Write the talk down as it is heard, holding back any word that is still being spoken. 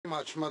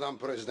Madam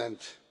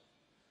President.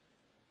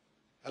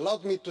 Allow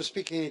me to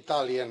speak in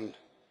Italian.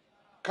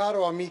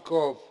 Caro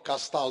amico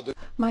Castaldo.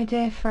 My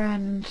dear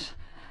friend,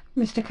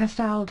 Mr.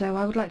 Castaldo,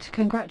 I would like to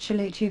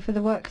congratulate you for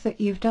the work that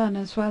you've done,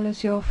 as well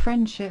as your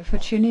friendship for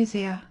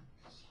Tunisia.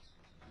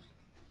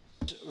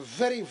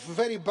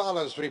 Very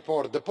balanced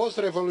report. The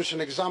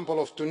post-revolution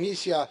example of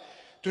Tunisia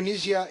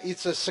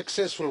is a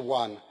successful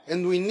one,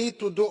 and we need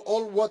to do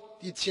all what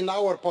is in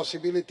our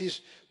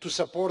possibilities to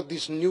support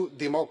this new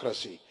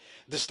democracy.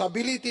 The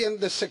stability and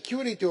the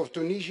security of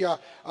Tunisia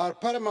are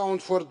paramount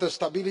for the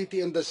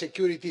stability and the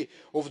security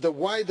of the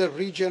wider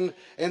region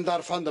and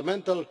are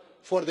fundamental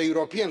for the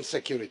European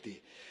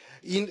security.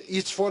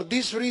 It's for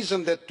this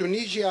reason that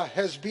Tunisia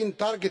has been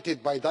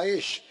targeted by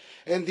Daesh,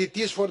 and it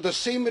is for the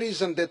same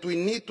reason that we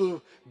need to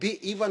be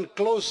even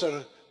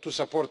closer to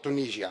support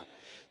Tunisia.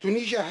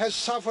 Tunisia has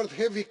suffered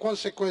heavy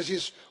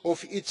consequences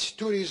of its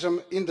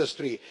tourism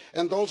industry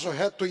and also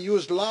had to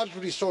use large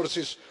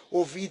resources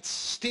of its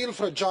still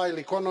fragile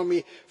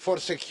economy for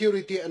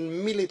security and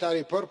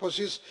military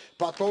purposes,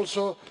 but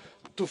also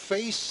to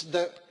face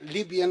the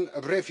Libyan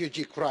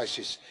refugee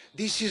crisis.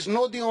 This is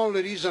not the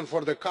only reason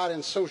for the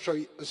current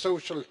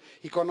social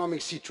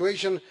economic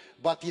situation,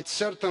 but it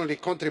certainly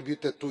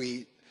contributed to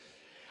it.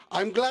 I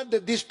am glad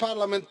that this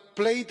Parliament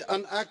played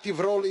an active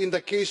role in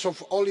the case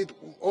of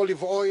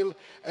olive oil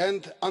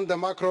and on the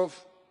macro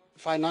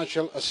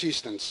financial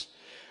assistance.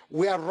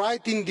 We are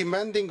right in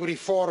demanding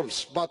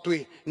reforms, but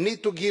we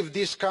need to give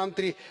this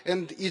country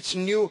and its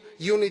new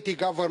unity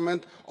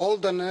government all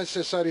the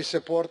necessary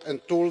support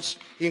and tools,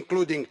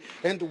 including.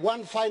 And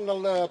one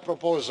final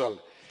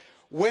proposal.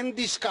 When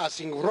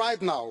discussing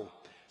right now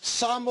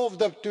some of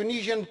the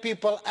Tunisian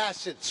people's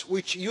assets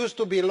which used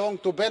to belong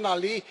to Ben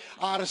Ali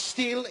are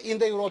still in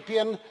the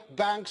European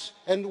banks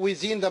and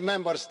within the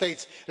member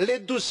states.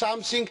 Let's do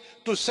something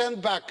to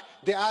send back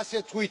the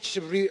assets which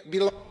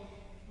belong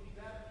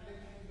to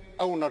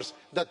their owners,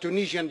 the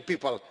Tunisian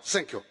people.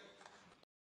 Thank you.